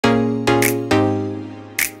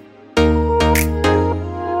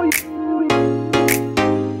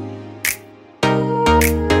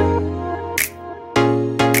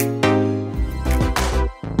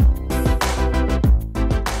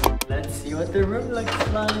the room looks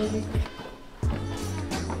like.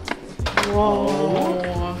 Whoa.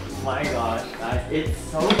 Oh my gosh, guys, it's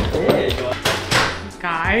so big.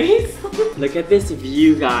 Guys. Look at this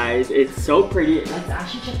view, guys. It's so pretty. Let's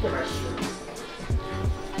actually check the restroom.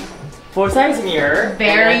 Full-size mirror.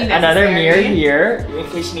 Very and another mirror here in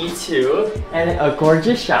case you need two. And a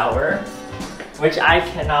gorgeous shower, which I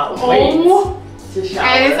cannot wait to shower.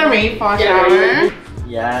 And it's a rainfall shower.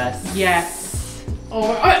 Yes. Yes.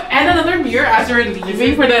 Oh, and another mirror as we're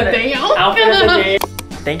leaving for the day. Outfit of the day.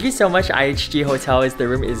 Thank you so much, IHG Hotels. The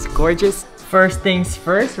room is gorgeous. First things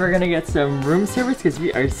first, we're gonna get some room service because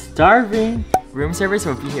we are starving. Room service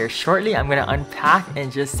will be here shortly. I'm gonna unpack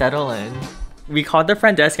and just settle in. We called the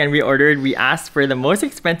front desk and we asked for the most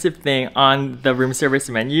expensive thing on the room service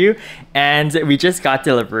menu, and we just got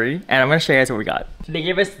delivery. And I'm gonna show you guys what we got. They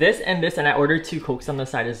gave us this, and I ordered 2 Cokes on the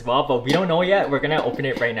side as well, but we don't know yet. We're gonna open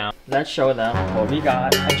it right now. Let's show them what we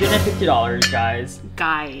got. $150, guys.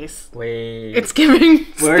 Guys. Wait. It's giving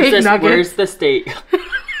steak nuggets. Where's the steak?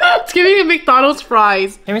 It's giving a McDonald's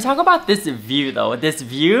fries. Can we talk about this view though? This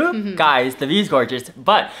view, guys, the view is gorgeous.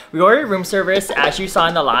 But we ordered room service, as you saw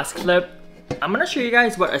in the last clip. I'm gonna show you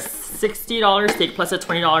guys what a $60 steak plus a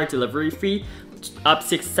 $20 delivery fee up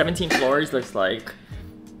 17 floors looks like.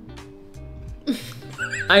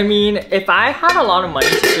 I mean, if I had a lot of money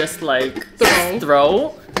to just like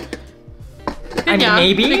throw, I mean,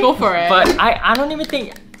 maybe go for it. But I don't even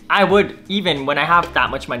think I would, even when I have that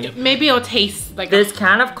much money. Maybe it'll taste like this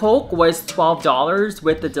can of Coke was $12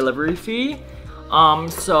 with the delivery fee.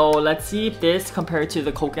 So let's see if this compared to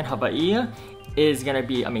the Coke in Hawaii is gonna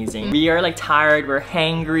be amazing. We are like tired, we're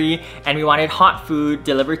hangry, and we wanted hot food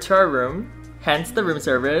delivered to our room. Hence the room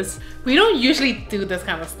service. We don't usually do this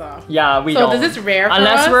kind of stuff. Yeah, we don't. So this is rare for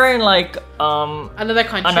Unless us. we're in like another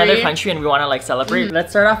country. Another country and we wanna like celebrate.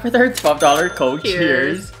 Let's start off with our $12 Coke.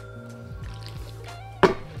 Cheers.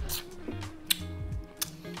 It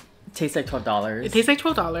tastes like $12. It tastes like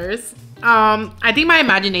 $12. I think my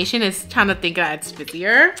imagination is trying to think that it's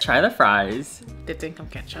fizzier. Try the fries. Dipped in some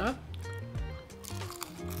ketchup.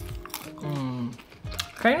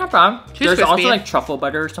 Okay, not bad. There's crispy. also like truffle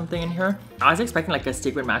butter or something in here. I was expecting like a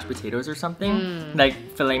steak with mashed potatoes or something. Like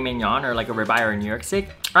filet mignon or like a ribeye or a New York steak.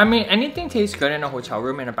 I mean, anything tastes good in a hotel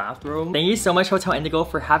room, in a bathroom. Thank you so much, Hotel Indigo,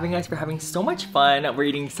 for having us, for having so much fun. We're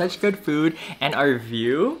eating such good food, and our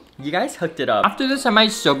view, you guys hooked it up. After this, I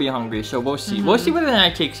might still be hungry, so we'll see. We'll see where the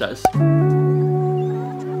night takes us.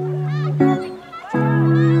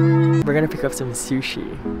 We're gonna pick up some sushi.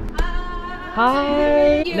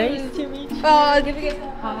 Hi! Nice to meet you. Oh, give it a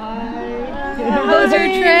hi. How was your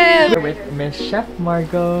trip? We're with Miss Chef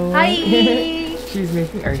Margot. Hi! She's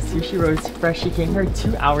making our sushi rolls fresh. She came here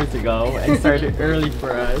 2 hours ago and started early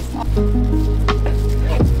for us.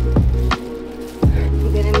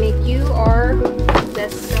 We're gonna make you our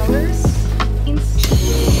best sellers.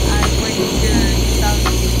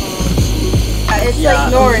 It's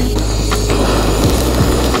like north.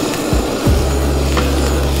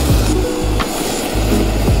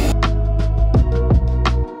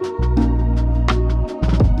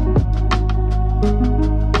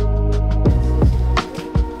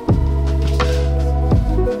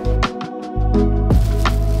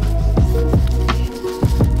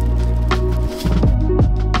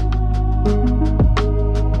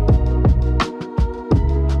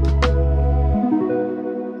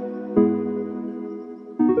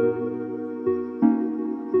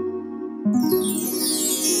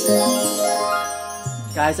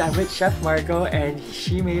 Guys, I'm with Chef Margot and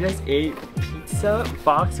she made us a pizza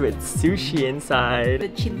box with sushi inside. The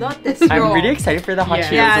chilotes roll. I'm really excited for the hot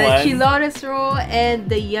Cheetos yeah, one. the chilotes roll and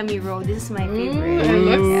the yummy roll. This is my favorite. It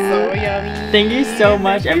looks so yummy. Thank you so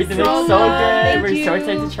much. Everything looks so good. Thank We're you. so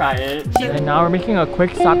excited to try it. And now we're making a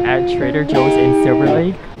quick stop at Trader Joe's in Silver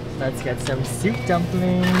Lake. Let's get some soup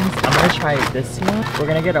dumplings. I'm gonna try this one. We're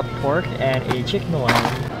gonna get a pork and a chicken one.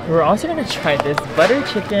 We're also gonna try this butter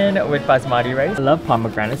chicken with basmati rice. I love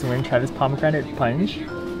pomegranates, so we're gonna try this pomegranate punch.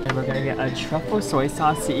 And we're gonna get a truffle soy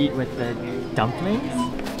sauce to eat with the dumplings.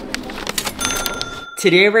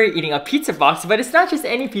 Today we're eating a pizza box, but it's not just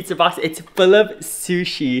any pizza box, it's full of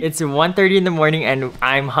sushi. It's 1:30 in the morning and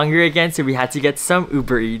I'm hungry again, so we had to get some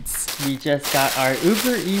Uber Eats. We just got our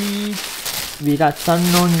Uber Eats. We got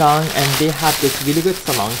seolleongtang and they have this really good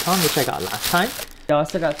seolleongtang, which I got last time. We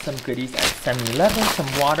also got some goodies at 7-Eleven, some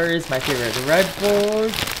waters, my favorite Red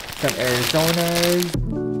Bulls, some Arizonas.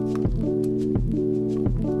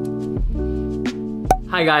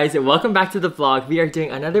 Hi guys, and welcome back to the vlog. We are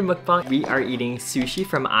doing another mukbang. We are eating sushi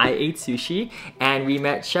from I Ate Sushi, and we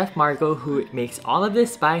met Chef Margot, who makes all of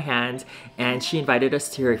this by hand, and she invited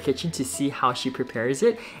us to her kitchen to see how she prepares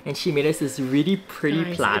it, and she made us this really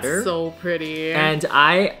pretty platter. It's so pretty. And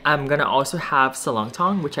I am gonna also have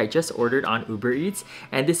seolleongtang, which I just ordered on Uber Eats,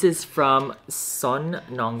 and this is from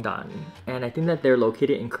seolleongtang, and I think that they're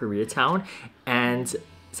located in Koreatown, and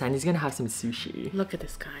Sandy's gonna have some sushi. Look at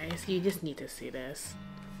this, guys. You just need to see this.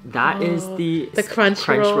 That is the crunch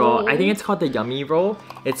roll. I think it's called the yummy roll.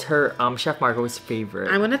 It's her Chef Margot's favorite.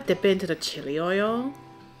 I'm gonna dip it into the chili oil.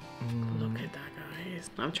 Look at that, guys.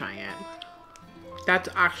 I'm trying it. That's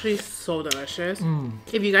actually so delicious.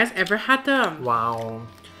 If you guys ever had the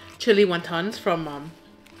chili wontons from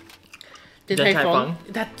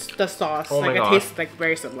that's the sauce. Oh like my it God. tastes like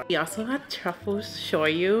very similar. We also had truffle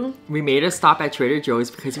shoyu. We made a stop at Trader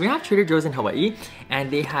Joe's because we have Trader Joe's in Hawaii,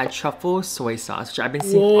 and they had truffle soy sauce, which I've been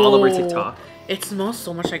seeing all over TikTok. It smells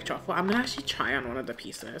so much like truffle. I'm gonna actually try on one of the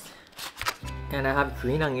pieces. And I have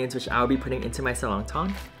green onions, which I'll be putting into my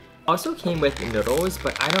seolleongtang. Also came with noodles,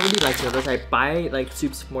 but I don't really like noodles. I buy like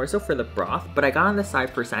soups more so for the broth, but I got on the side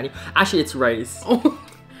for Sandy. Actually, it's rice.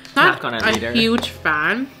 Not a huge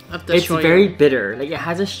fan of the shoyu. It's very bitter. Like, it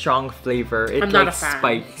has a strong flavor. It I'm not a like fan.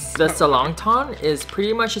 spikes. The seolleongtang is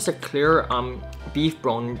pretty much just a clear beef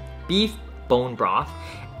bone broth,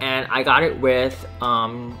 and I got it with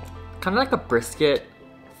kind of like a brisket,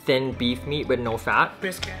 thin beef meat with no fat.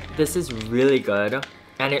 Brisket. This is really good,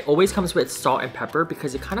 and it always comes with salt and pepper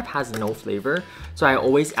because it kind of has no flavor. So I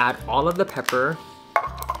always add all of the pepper,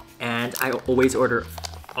 and I always order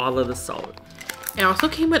all of the salt. It also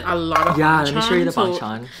came with a lot of banchan. Let me show you the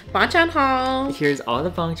banchan. Banchan haul. Here's all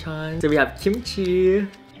the banchan. So we have kimchi.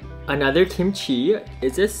 Another kimchi.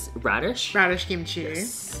 Is this radish? Radish kimchi.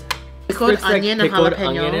 Yes. Pickled onion and pickled jalapeno.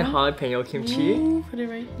 onion and jalapeno kimchi. Ooh, put it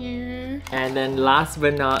right here. And then last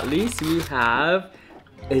but not least, we have...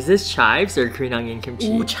 Is this chives or green onion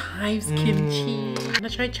kimchi? Ooh, chives kimchi. I'm gonna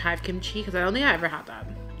try chive kimchi because I don't think I ever had that.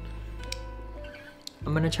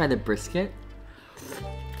 I'm gonna try the brisket.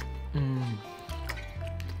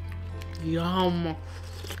 Yum.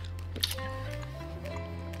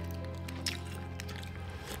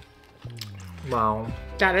 Wow.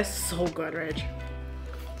 That is so good, Rich.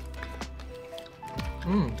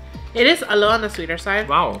 It is a little on the sweeter side.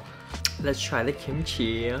 Wow. Let's try the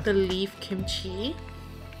kimchi. The leaf kimchi.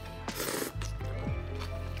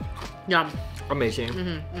 Yum.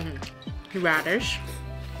 Amazing. Radish.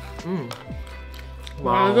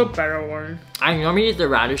 Wow. One of the better one. I normally eat the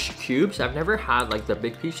radish cubes. I've never had like the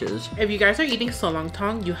big pieces. If you guys are eating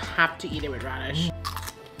seolleongtang, you have to eat it with radish.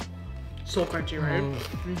 So crunchy, right?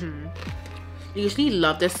 I usually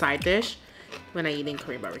love this side dish when I eat in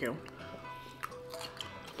Korean barbecue.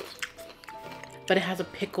 But it has a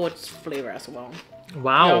pickled flavor as well.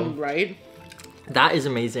 Wow. Yum, right? That is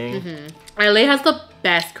amazing. LA has the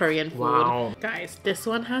best Korean food. Wow. Guys, this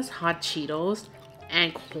one has hot Cheetos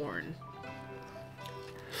and corn.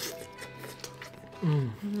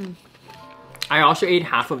 I also ate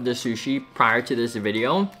half of the sushi prior to this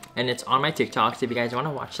video, and it's on my TikTok, so if you guys want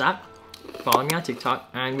to watch that, follow me on TikTok.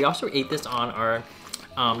 And we also ate this on our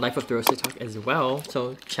Life of Throws TikTok as well,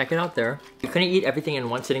 so check it out there. We couldn't eat everything in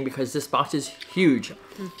one sitting because this box is huge,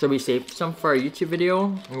 so we saved some for our YouTube video,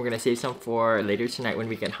 and we're gonna save some for later tonight when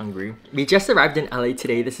we get hungry. We just arrived in LA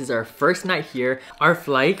today. This is our first night here. Our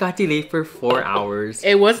flight got delayed for 4 hours.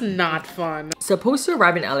 It was not fun. Supposed to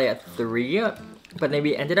arrive in LA at 3, but then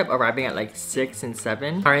we ended up arriving at like 6 and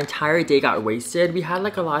 7. Our entire day got wasted. We had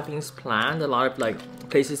like a lot of things planned, a lot of like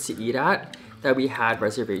places to eat at that we had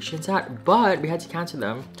reservations at, but we had to cancel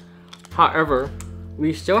them. However,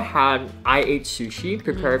 we still had I Ate Sushi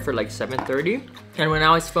prepared for like 7:30. And when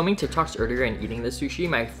I was filming TikToks earlier and eating the sushi,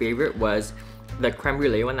 my favorite was the creme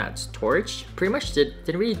brulee one that's torched. Pretty much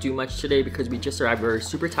didn't really do much today because we just arrived. We were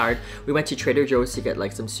super tired. We went to Trader Joe's to get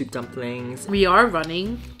like some soup dumplings. We are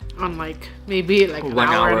running on like maybe like 1 1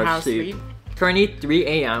 hour hour and a of half sleep. sleep. Currently 3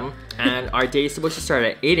 a.m. and our day is supposed to start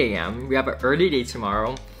at 8 a.m. We have an early day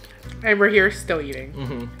tomorrow. And we're here still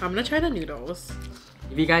eating. I'm gonna try the noodles.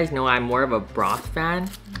 If you guys know, I'm more of a broth fan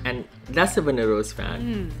and less of a noodles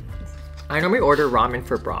fan. I normally order ramen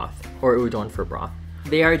for broth or udon for broth.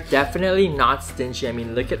 They are definitely not stingy. I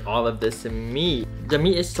mean, look at all of this meat. The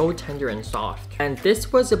meat is so tender and soft. And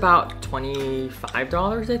this was about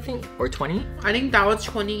 $25, I think, or 20. I think that was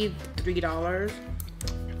 $23.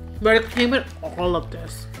 But it came with all of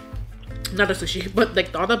this. Not the sushi, but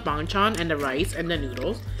like all the banchan and the rice and the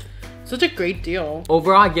noodles. Such a great deal.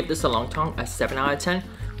 Overall, I give this seolleongtang a 7 out of 10.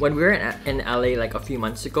 When we were in LA like a few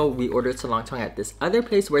months ago, we ordered seolleongtang at this other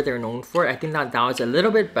place where they're known for. I think that was a little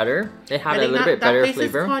bit better. It had a little bit better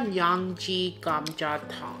flavor. That place is called Yeongji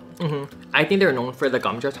Gamjatang. I think they're known for the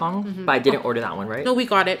gamjatang, but I didn't order that one, right? No, we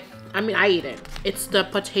got it. I mean, I ate it. It's the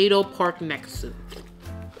potato pork neck soup.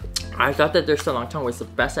 I thought that their seolleongtang was the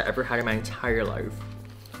best I ever had in my entire life.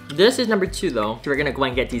 This is number 2 though. We're gonna go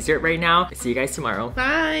and get dessert right now. See you guys tomorrow.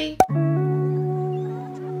 Bye!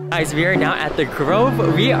 Guys, we are now at the Grove.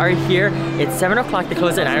 We are here. It's 7 o'clock. They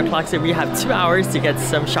close at 9 o'clock, so we have 2 hours to get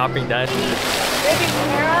some shopping done.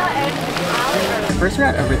 First we're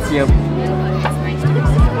at Aritzia.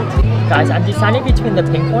 Guys, I'm deciding between the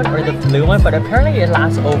pink one or the blue one, but apparently it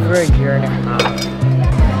lasts over a year and a half.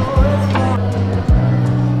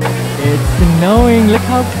 It's snowing. Look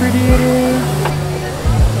how pretty it is.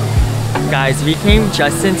 Guys, we came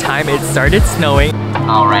just in time. It started snowing.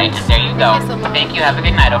 Alright, there you go. Thank you. Have a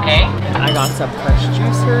good night, okay? I got some fresh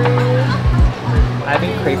juicery. I've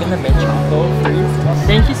been craving the mint chocolate freeze.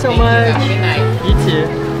 Thank you so much. Have a good night. You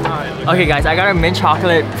too. Okay guys, I got a mint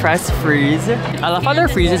chocolate press freeze. I love how their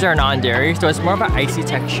freezes are non-dairy, so it's more of an icy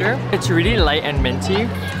texture. It's really light and minty.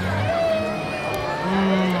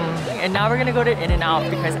 And now we're gonna go to In-N-Out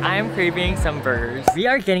because I am craving some burgers. We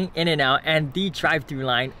are getting In-N-Out and the drive-through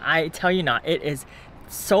line, I tell you not, it is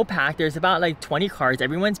so packed. There's about like 20 cars.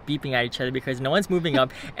 Everyone's beeping at each other because no one's moving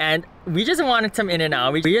up. And we just wanted some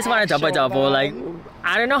In-N-Out. We just want a double-double. Like,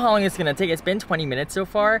 I don't know how long it's gonna take. It's been 20 minutes so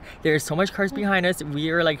far. There's so much cars behind us.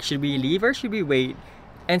 We were like, should we leave or should we wait?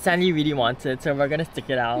 And Sandy really wants it, so we're gonna stick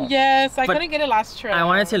it out. Yes, I couldn't get it last trip. I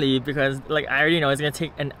wanted to leave because like I already know it's gonna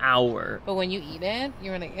take an hour. But when you eat it,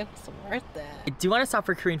 you're like, it's worth it. I do want to stop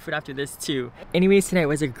for Korean food after this too. Anyways, tonight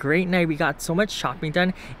was a great night. We got so much shopping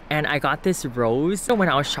done and I got this rose. So when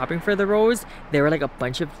I was shopping for the rose, there were like a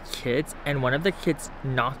bunch of kids and one of the kids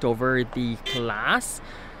knocked over the glass.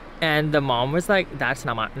 And the mom was like, that's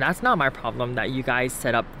not my problem that you guys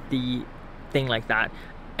set up the thing like that.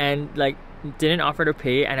 And like, didn't offer to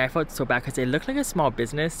pay, and I felt so bad because it looked like a small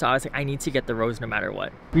business, so I was like, I need to get the rose no matter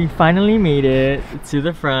what. We finally made it to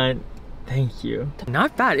the front. Thank you.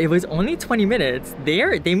 Not bad. It was only 20 minutes.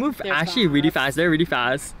 They move actually really fast. They're really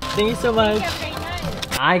fast. Thank you so much.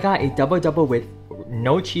 I got a double-double with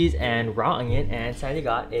no cheese and raw onion, and Sandy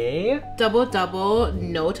got a double-double,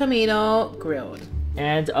 no tomato, grilled.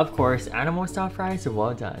 And of course, animal style fries.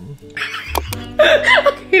 Well done.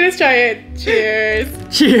 Okay, let's try it.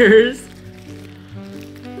 Cheers. Cheers.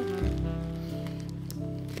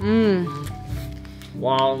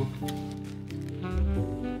 Wow.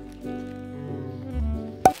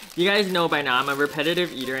 You guys know by now I'm a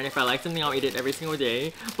repetitive eater, and if I like something I'll eat it every single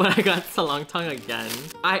day. But I got seolleongtang again.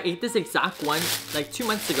 I ate this exact one like 2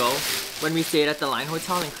 months ago when we stayed at the Line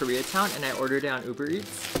Hotel in Koreatown, and I ordered it on Uber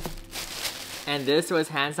Eats. And this was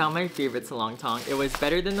hands down my favorite seolleongtang. It was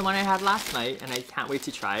better than the one I had last night, and I can't wait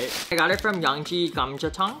to try it. I got it from Yeongji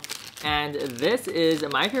Gamjatang. And this is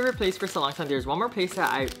my favorite place for seolleongtang. There's one more place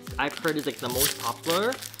that I've heard is like the most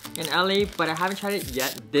popular in LA, but I haven't tried it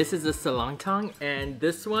yet. This is the seolleongtang, and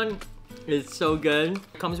this one is so good.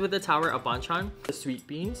 It comes with a tower of banchan, the sweet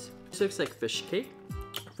beans. This looks like fish cake,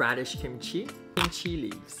 radish kimchi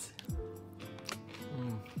leaves.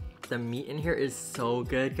 The meat in here is so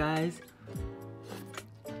good, guys.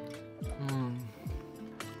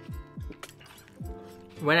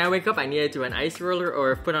 When I wake up, I need to do an ice roller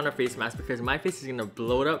or put on a face mask because my face is gonna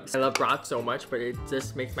bloat up. I love broth so much, but it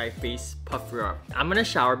just makes my face puffer up. I'm gonna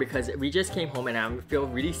shower because we just came home and I feel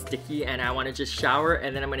really sticky, and I wanna just shower,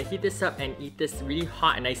 and then I'm gonna heat this up and eat this really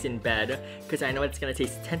hot and nice in bed because I know it's gonna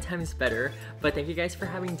taste 10 times better. But thank you guys for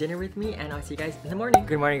having dinner with me, and I'll see you guys in the morning.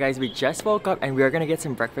 Good morning, guys. We just woke up and we are gonna get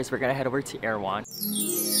some breakfast. We're gonna head over to Erewhon.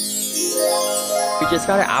 We just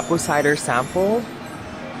got an apple cider sample.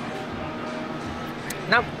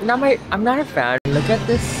 I'm not a fan. Look at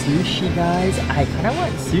this sushi, guys. I kind of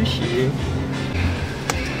want sushi.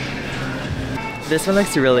 This one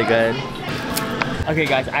looks really good. Okay,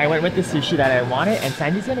 guys, I went with the sushi that I wanted, and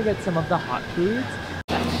Sandy's gonna get some of the hot foods.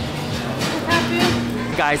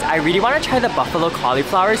 Guys, I really want to try the buffalo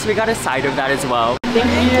cauliflower, so we got a side of that as well.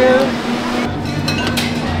 Thank you.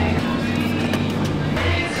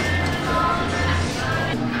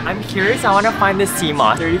 I'm curious, I want to find the sea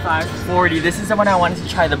moss. 35, 40. This is the one I wanted to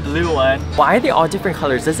try, the blue one. Why are they all different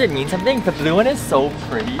colors? Does it mean something? The blue one is so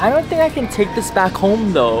pretty. I don't think I can take this back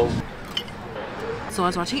home though. So I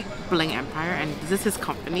was watching Bling Empire, and this is his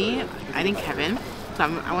company. I think Kevin. So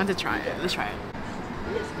I want to try it. Let's try it.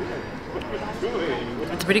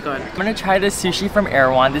 It's pretty good. I'm gonna try the sushi from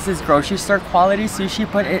Erewhon. This is grocery store quality sushi,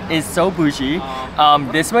 but it is so bougie.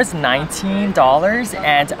 This was $19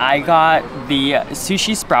 and I got the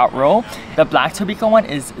sushi sprout roll. The black tobiko one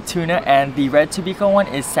is tuna and the red tobiko one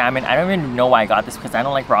is salmon. I don't even know why I got this because I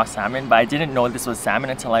don't like raw salmon, but I didn't know this was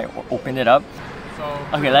salmon until I opened it up.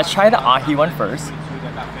 Okay, let's try the ahi one first.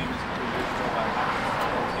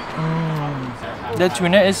 The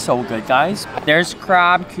tuna is so good, guys. There's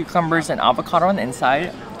crab, cucumbers, and avocado on the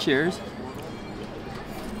inside. Cheers.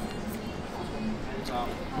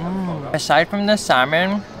 Aside from the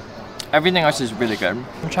salmon, everything else is really good.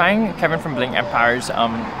 I'm trying Kevin from Bling Empire's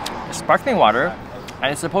sparkling water,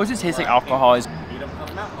 and it's supposed to taste like alcohol.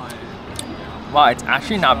 Wow, it's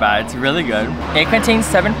actually not bad. It's really good. It contains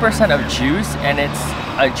 7% of juice, and it's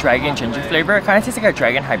a dragon ginger flavor. It kind of tastes like a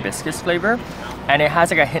dragon hibiscus flavor. And it has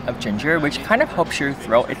like a hint of ginger, which kind of helps your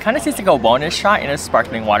throat. It kind of tastes like a wellness shot in a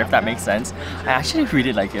sparkling water, if that makes sense. I actually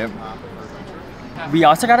really like it. We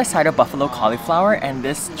also got a side of buffalo cauliflower, and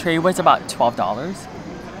this tray was about $12.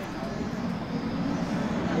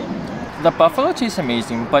 The buffalo tastes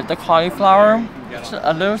amazing, but the cauliflower, it's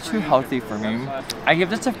a little too healthy for me. I give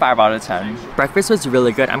this a 5 out of 10. Breakfast was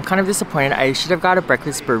really good. I'm kind of disappointed. I should have got a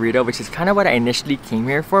breakfast burrito, which is kind of what I initially came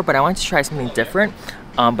here for, but I wanted to try something different.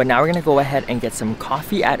 But now we're gonna go ahead and get some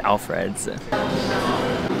coffee at Alfred's.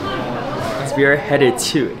 We are headed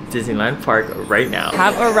to Disneyland Park right now.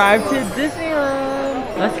 Have arrived to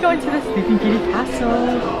Disneyland. Let's go into the Sleeping Beauty Castle.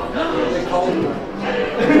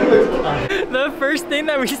 The first thing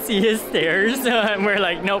that we see is stairs, and we're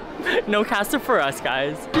like, nope, no castle for us,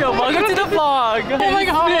 guys. Yo, welcome to the vlog. Oh my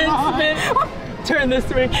god. Spin. Turn this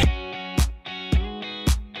way.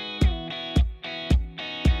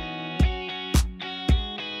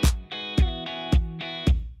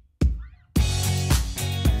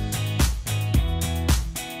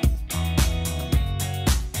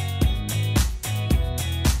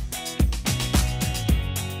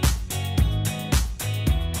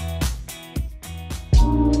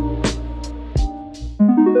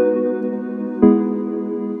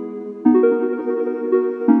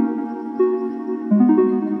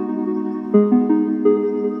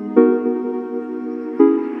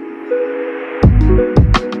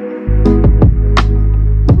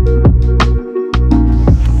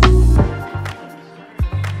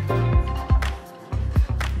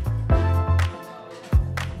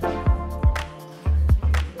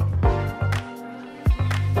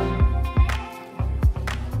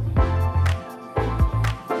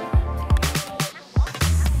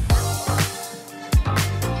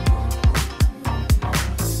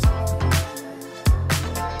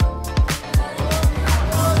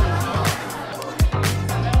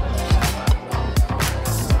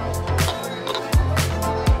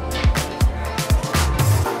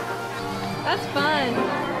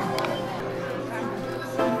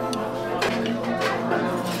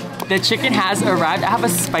 The chicken has arrived. I have a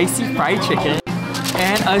spicy fried chicken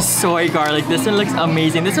and a soy garlic. This one looks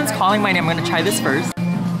amazing. This one's calling my name. I'm gonna try this first.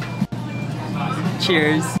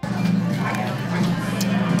 Cheers.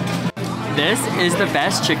 This is the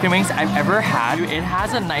best chicken wings I've ever had. It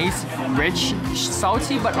has a nice, rich,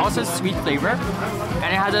 salty, but also sweet flavor.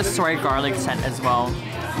 And it has a soy garlic scent as well.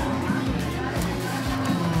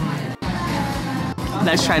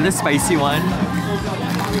 Let's try the spicy one.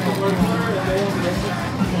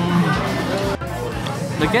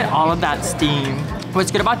 Look at all of that steam.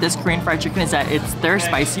 What's good about this Korean fried chicken is that their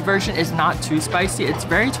spicy version is not too spicy. It's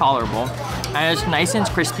very tolerable. And it's nice and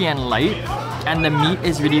crispy and light. And the meat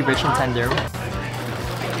is really rich and tender.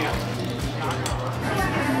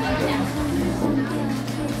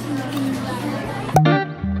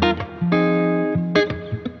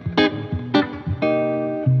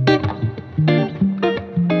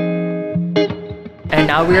 And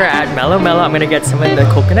now we are at Mellow Mellow. I'm gonna get some of the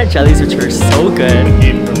coconut jellies, which are so good.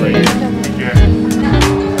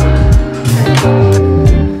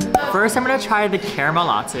 First, I'm gonna try the caramel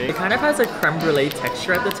latte. It kind of has a creme brulee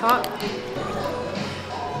texture at the top.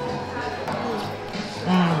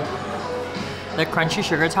 The crunchy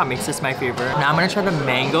sugar top makes this my favorite. Now I'm gonna try the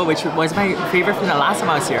mango, which was my favorite from the last time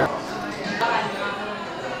I was here.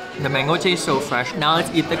 The mango tastes so fresh. Now let's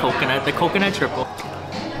eat the coconut triple.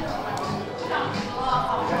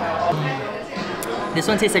 This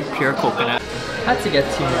one tastes like pure coconut. Had to get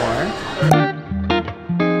 2 more.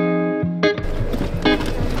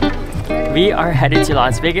 We are headed to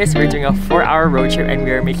Las Vegas. We're doing a 4-hour road trip and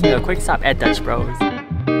we are making a quick stop at Dutch Bros.